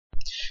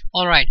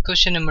Alright,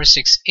 question number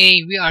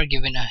 6a. We are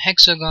given a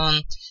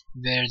hexagon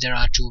where there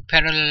are two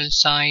parallel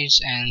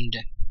sides and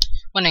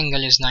one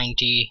angle is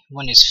 90,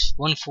 one is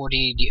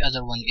 140, the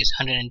other one is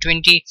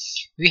 120.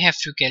 We have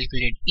to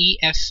calculate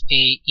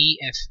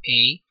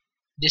EFA,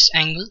 this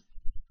angle,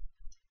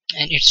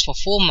 and it's for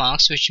 4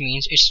 marks, which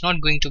means it's not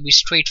going to be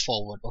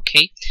straightforward.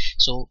 Okay,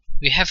 so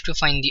we have to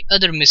find the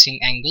other missing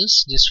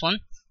angles, this one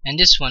and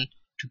this one,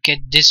 to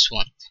get this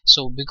one.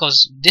 So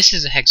because this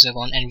is a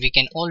hexagon and we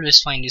can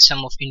always find the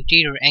sum of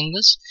interior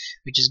angles,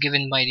 which is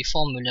given by the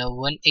formula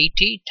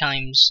 180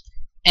 times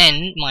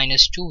n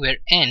minus 2, where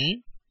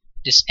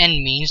this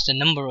n means the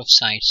number of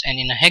sides, and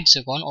in a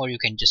hexagon, or you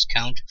can just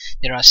count,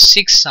 there are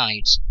 6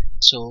 sides.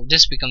 So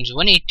this becomes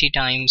 180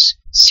 times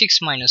 6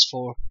 minus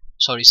 2.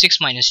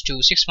 6 minus 2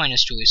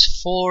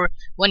 is 4.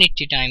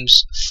 180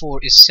 times 4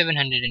 is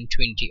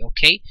 720.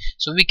 Okay,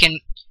 so we can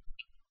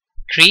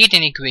create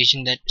an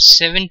equation that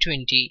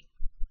 720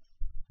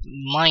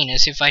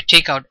 minus, if I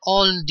take out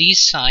all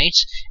these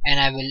sides, and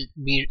I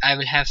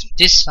will have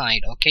this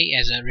side, okay,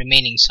 as a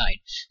remaining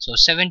side. So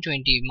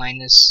 720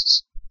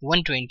 minus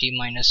 120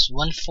 minus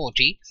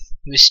 140,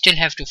 we still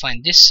have to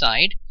find this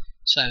side,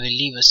 so I will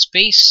leave a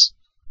space,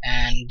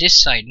 and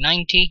this side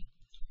 90,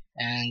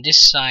 and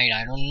this side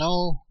I don't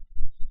know,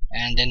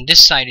 and then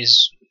this side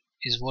is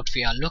what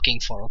we are looking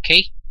for.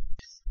 Okay,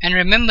 and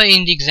remember,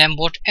 in the exam,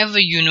 whatever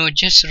you know,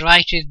 just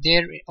write it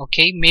there.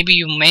 Okay, maybe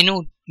you may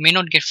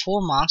not get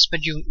 4 marks,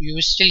 but you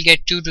will still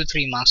get 2 to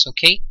 3 marks.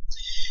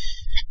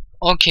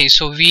 Okay,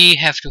 so we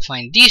have to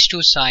find these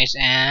two sides,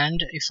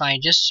 and if I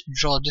just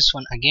draw this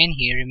one again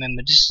here,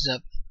 remember this is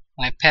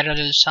my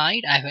parallel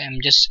side. I am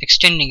just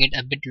extending it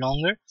a bit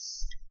longer.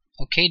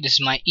 Okay, this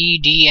is my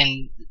ED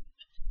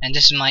and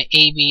this is my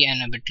AB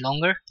and a bit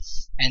longer,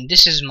 and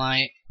this is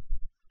my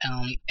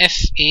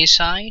FA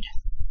side,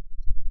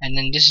 and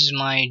then this is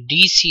my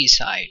DC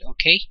side.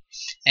 Okay,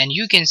 and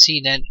you can see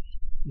that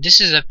this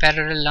is a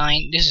parallel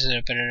line, this is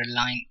a parallel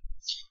line,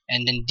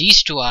 and then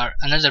these two are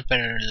another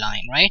parallel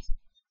line, right?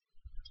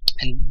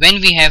 And when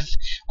we have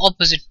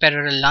opposite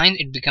parallel lines,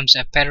 it becomes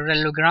a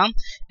parallelogram,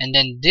 and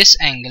then this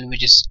angle,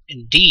 which is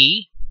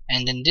D,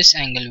 and then this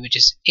angle, which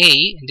is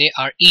A, they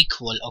are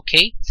equal.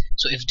 Okay,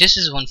 so if this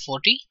is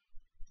 140,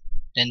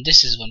 then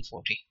this is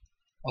 140.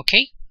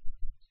 Okay,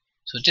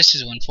 so this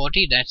is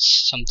 140.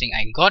 That's something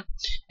I got.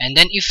 And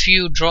then if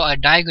you draw a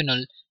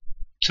diagonal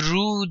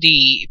through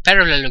the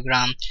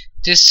parallelogram,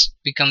 this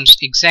becomes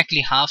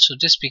exactly half, so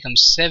this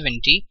becomes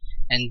 70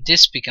 and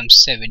this becomes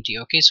 70.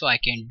 Okay, so I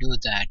can do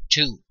that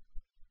too.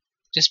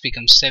 This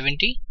becomes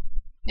 70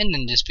 and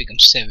then this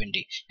becomes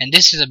 70, and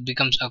this is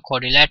becomes a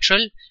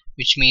quadrilateral,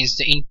 which means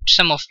the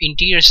sum of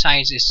interior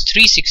sides is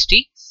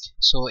 360.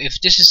 So if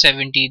this is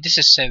 70, this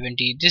is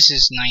 70, this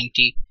is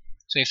 90,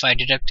 so if I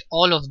deduct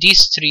all of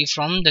these three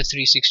from the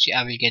 360,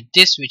 I will get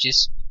this, which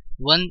is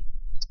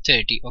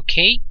 130.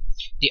 Okay,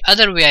 the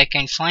other way I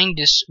can find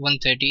this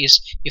 130 is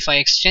if I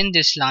extend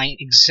this line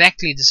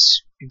exactly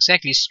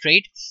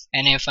straight,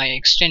 and if I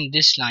extend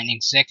this line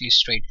exactly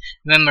straight.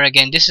 Remember,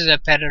 again, this is a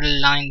parallel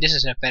line, this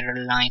is a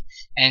parallel line,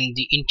 and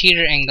the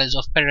interior angles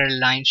of parallel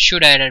lines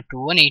should add up to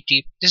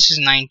 180. This is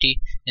 90,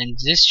 then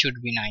this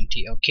should be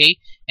 90. Okay,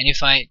 and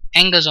if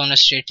angles on a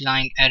straight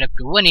line add up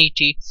to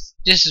 180,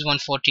 this is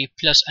 140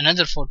 plus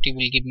another 40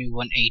 will give me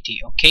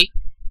 180. Okay,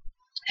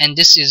 and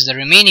this is the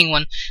remaining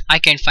one I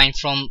can find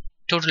from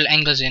total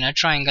angles in a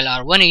triangle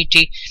are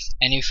 180,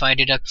 and if I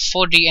deduct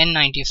 40 and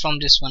 90 from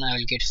this one, I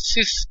will get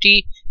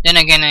 50. Then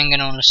again,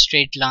 angle on a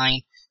straight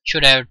line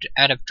should add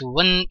up to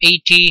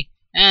 180,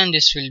 and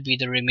this will be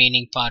the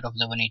remaining part of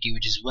the 180,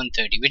 which is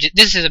 130.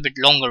 This is a bit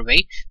longer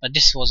way, but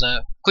this was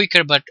a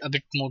quicker but a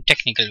bit more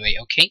technical way.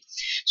 Okay,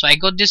 so I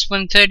got this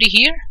 130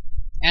 here,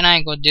 and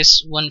I got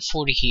this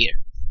 140 here.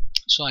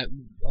 So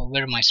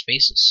where are my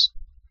spaces?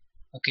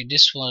 Okay,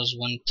 this was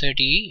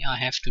 130. I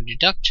have to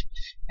deduct,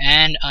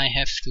 and I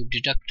have to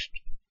deduct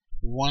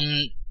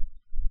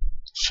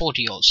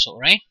 140 also,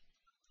 right?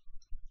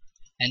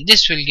 And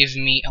this will give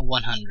me a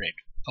 100.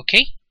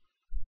 Okay,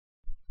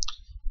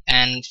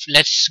 and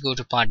let's go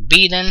to part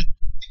B then.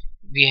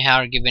 We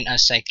are given a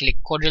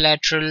cyclic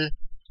quadrilateral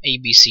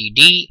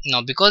ABCD.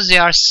 Now, because they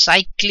are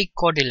cyclic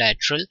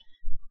quadrilateral,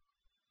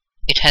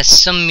 it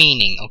has some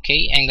meaning.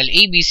 Okay, angle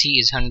ABC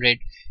is 100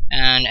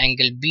 and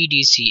angle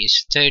BDC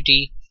is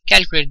 30.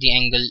 Calculate the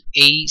angle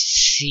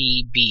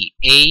ACB.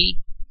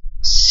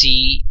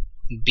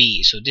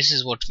 So this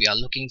is what we are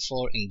looking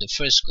for in the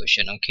first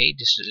question. Okay,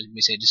 let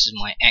me say this is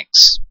my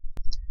X.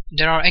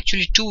 There are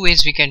actually two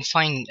ways we can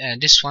find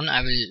this one.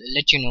 I will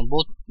let you know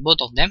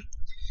both of them.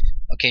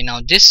 Okay, now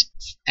this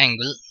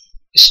angle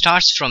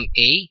starts from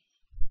A,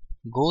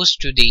 goes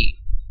to the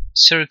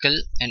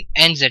circle and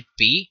ends at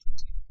B.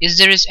 Is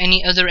there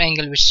any other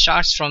angle which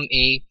starts from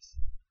A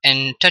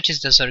and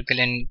touches the circle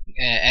and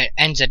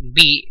ends at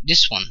B?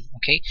 This one.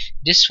 Okay,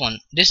 this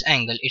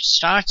angle, it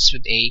starts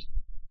with A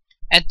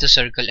at the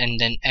circle and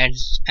then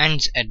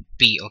ends at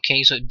B.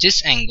 Okay, so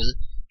this angle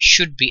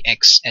should be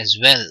X as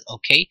well.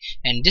 Okay,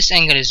 and this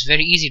angle is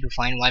very easy to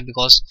find. Why?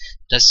 Because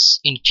the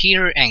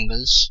interior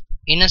angles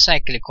inner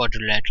cyclic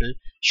quadrilateral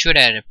should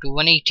add up to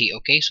 180.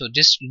 Okay, so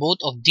this both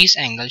of these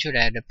angles should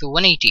add up to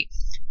 180.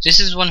 This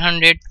is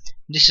 100,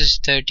 this is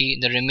 30,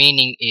 the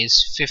remaining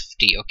is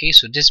 50. Okay,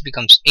 so this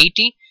becomes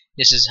 80,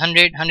 this is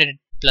 100, 100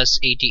 plus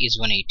 80 is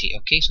 180.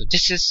 Okay, so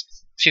this is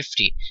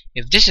 50.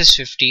 If this is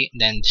 50,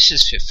 then this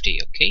is 50.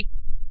 Okay,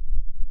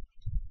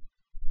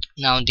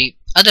 now the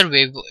other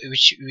way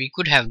which we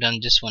could have done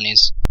this one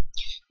is,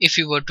 if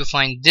you were to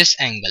find this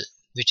angle,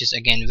 which is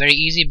again very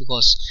easy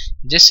because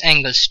this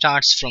angle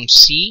starts from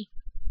C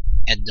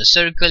at the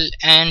circle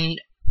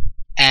and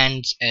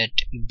ends at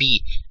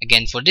B.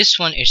 Again, for this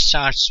one it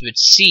starts with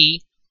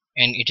C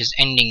and it is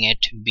ending at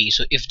B.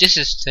 So if this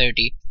is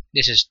 30,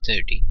 this is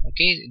 30.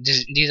 Okay,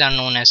 these are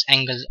known as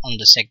angles on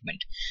the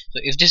segment. So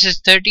if this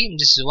is 30,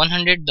 this is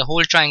 100, the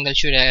whole triangle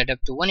should add up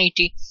to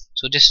 180.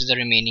 So this is the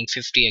remaining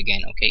 50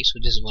 again. Okay, so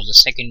this was the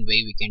second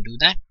way we can do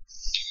that.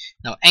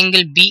 Now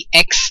angle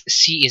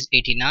BXC is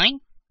 89.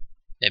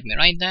 Let me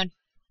write that.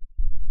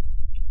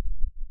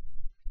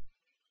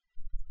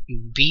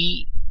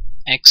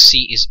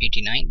 BXC is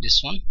 89,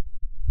 this one.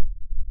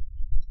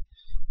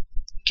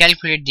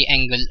 Calculate the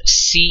angle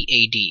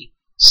CAD.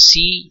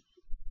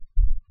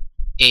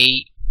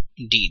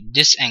 CAD.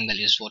 This angle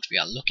is what we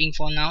are looking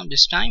for now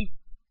this time.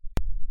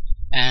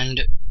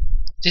 And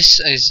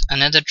this is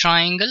another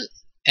triangle.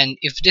 And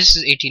if this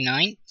is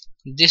 89,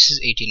 this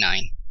is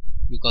 89.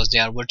 Because they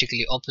are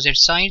vertically opposite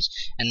sides.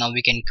 And now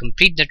we can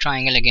complete the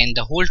triangle again.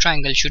 The whole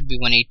triangle should be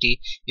 180.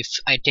 If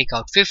I take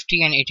out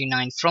 50 and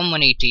 89 from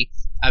 180,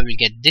 I will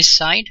get this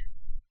side,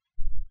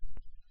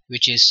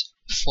 which is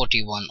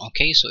 41.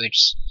 Okay, so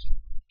it's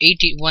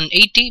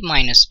 180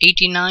 minus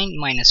 89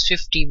 minus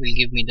 50 will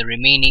give me the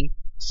remaining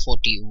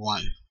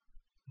 41.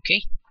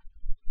 Okay,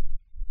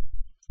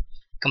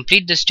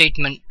 complete the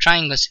statement.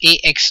 Triangles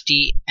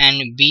AXD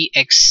and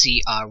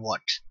BXC are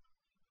what?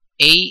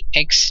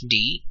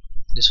 AXD,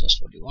 this was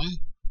 41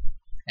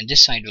 and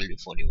this side will be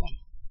 41.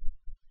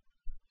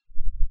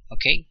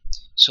 Okay,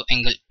 so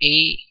angle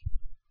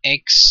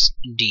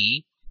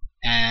AXD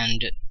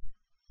and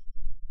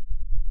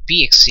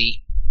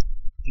BXC.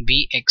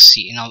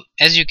 Now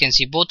as you can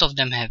see, both of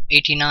them have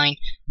 89,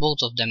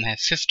 both of them have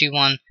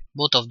 51,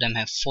 both of them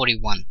have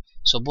 41.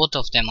 So both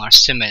of them are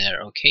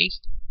similar. Okay,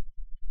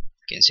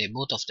 you can say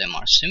both of them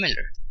are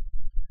similar.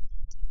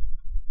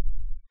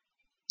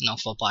 Now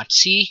for part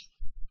C,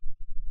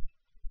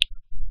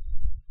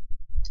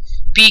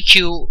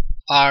 PQ,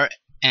 R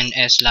and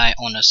S lie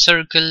on a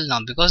circle.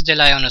 Now because they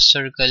lie on a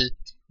circle,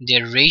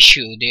 their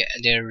ratio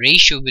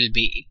will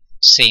be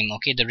same.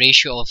 Okay, the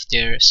ratio of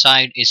their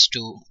side is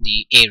to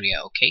the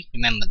area. Okay,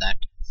 remember that.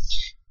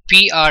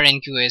 PR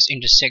and QS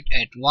intersect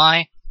at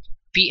Y.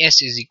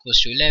 PS is equals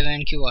to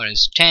 11, QR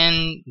is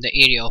 10. The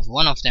area of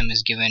one of them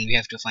is given. We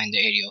have to find the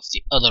area of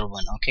the other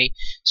one. Okay,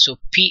 so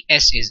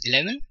PS is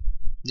 11,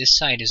 this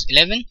side is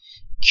 11.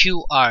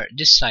 QR,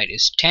 this side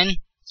is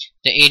 10.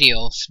 The area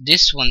of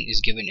this one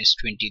is given is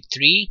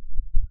 23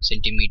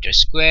 centimeter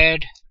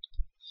squared,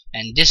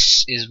 and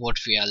this is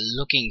what we are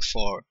looking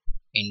for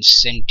in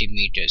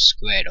centimeters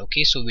squared.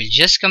 Okay, so we'll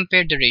just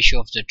compare the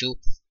ratio of the two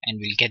and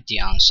we'll get the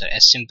answer,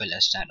 as simple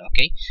as that.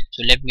 Okay,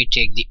 so let me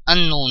take the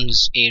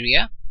unknowns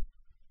area,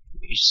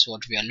 which is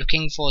what we are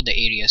looking for, the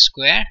area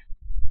square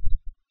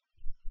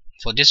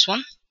for this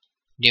one,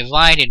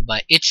 divided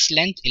by its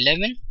length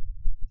 11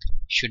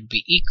 should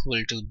be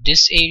equal to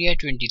this area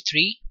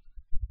 23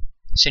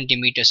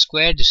 centimeter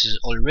squared. This is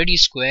already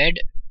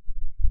squared,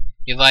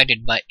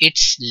 divided by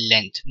its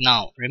length.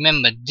 Now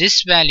remember,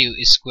 this value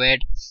is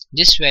squared,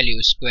 this value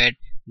is squared,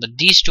 but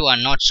these two are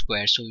not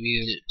squared, so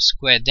we will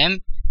square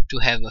them to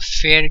have a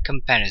fair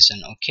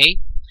comparison. Okay,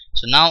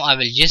 so now I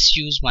will just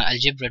use my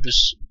algebra to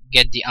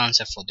get the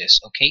answer for this.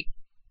 Okay,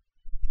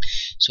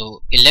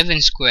 so 11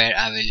 square,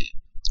 I will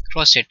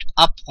cross it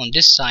up on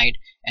this side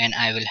and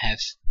I will have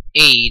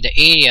the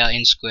area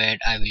in squared,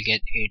 I will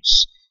get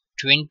it's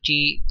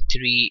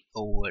 23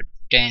 over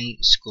 10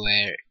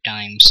 square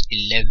times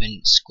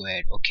 11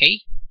 squared.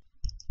 Okay,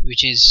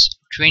 which is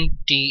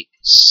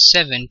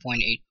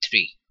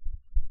 27.83.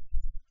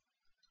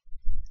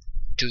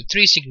 To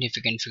three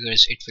significant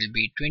figures it will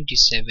be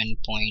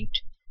 27.8.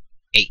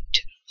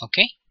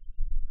 Okay,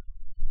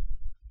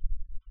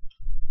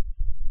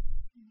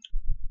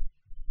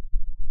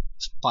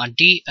 part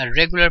D, a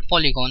regular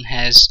polygon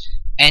has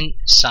n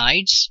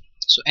sides.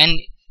 So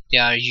n they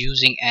are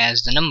using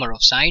as the number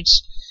of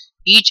sides.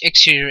 Each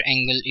exterior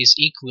angle is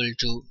equal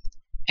to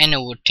n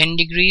over 10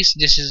 degrees.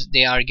 This is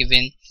they are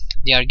giving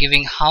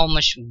how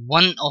much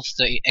one of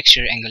the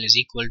exterior angle is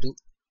equal to.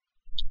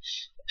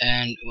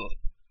 And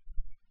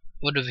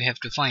what do we have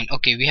to find?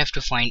 Okay, we have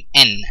to find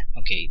n.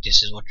 Okay,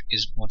 this is what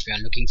we are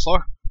looking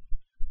for.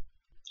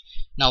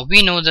 Now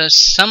we know the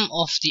sum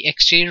of the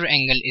exterior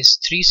angle is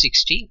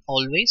 360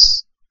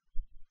 always.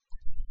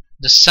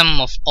 The sum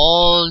of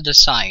all the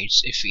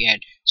sides if we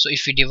add. So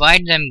if we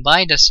divide them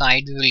by the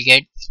side, we will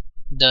get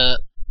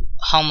the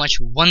how much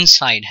one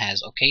side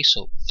has. Okay,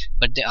 so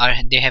but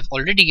they have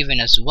already given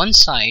us one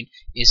side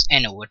is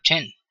n over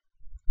 10.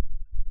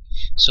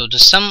 So the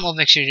sum of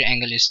exterior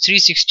angle is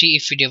 360.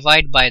 If we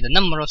divide by the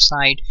number of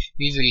side,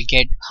 we will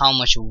get how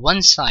much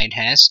one side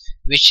has,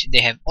 which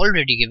they have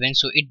already given,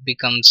 so it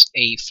becomes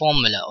a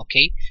formula,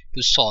 okay,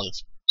 to solve.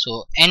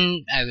 So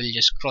n I will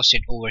just cross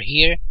it over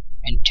here,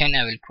 and 10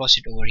 I will cross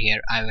it over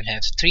here. I will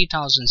have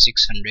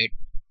 3600.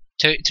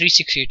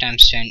 360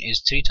 times 10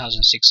 is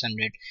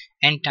 3600.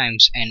 N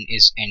times n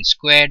is n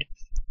squared.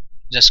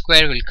 The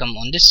square will come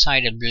on this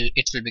side,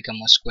 it will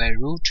become a square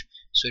root,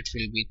 so it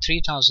will be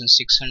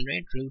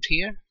 3600 root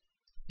here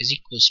is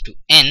equals to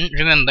n.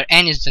 Remember,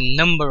 n is the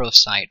number of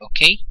side,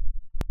 okay.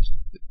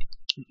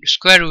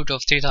 Square root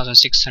of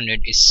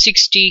 3600 is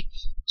 60,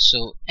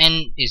 so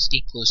n is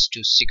equals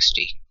to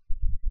 60.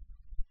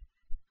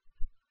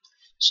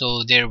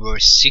 So there were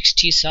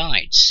 60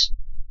 sides.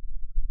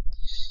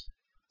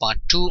 Part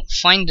 2.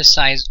 Find the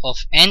size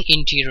of an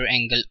interior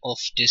angle of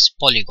this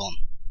polygon.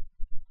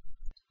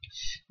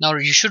 Now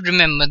you should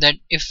remember that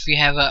if we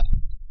have a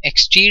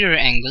exterior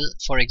angle,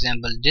 for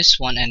example this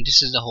one, and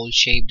this is the whole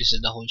shape, this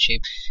is the whole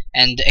shape,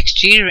 and the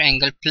exterior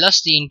angle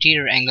plus the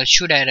interior angle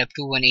should add up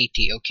to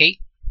 180, okay.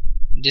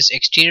 This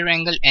exterior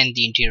angle and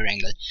the interior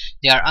angle.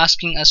 They are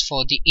asking us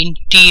for the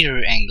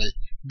interior angle.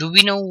 Do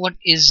we know what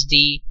is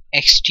the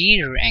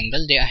exterior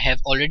angle? They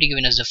have already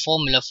given us the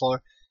formula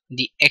for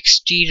the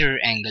exterior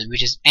angle,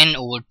 which is n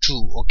over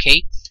 2,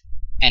 okay.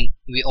 And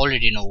we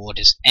already know what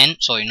is n,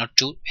 sorry, not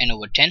 2, n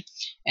over 10,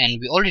 and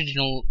we already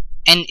know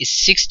n is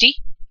 60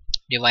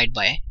 divided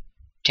by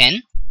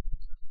 10.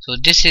 So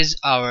this is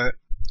our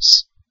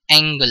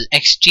angle.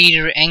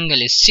 Exterior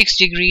angle is 6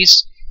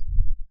 degrees.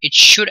 It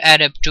should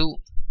add up to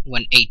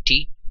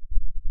 180.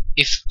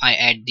 If I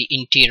add the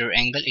interior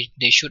angle,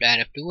 they should add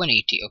up to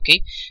 180,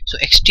 okay. So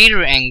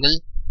exterior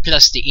angle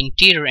plus the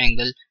interior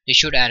angle, they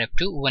should add up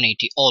to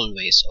 180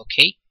 always,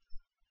 okay.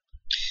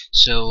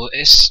 So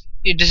this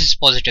is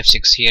positive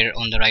 6 here.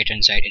 On the right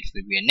hand side it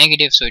will be a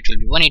negative, so it will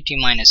be 180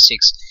 minus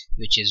 6,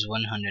 which is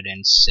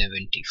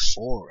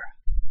 174.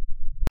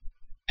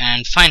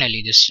 And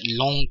finally this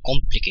long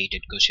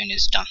complicated question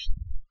is done.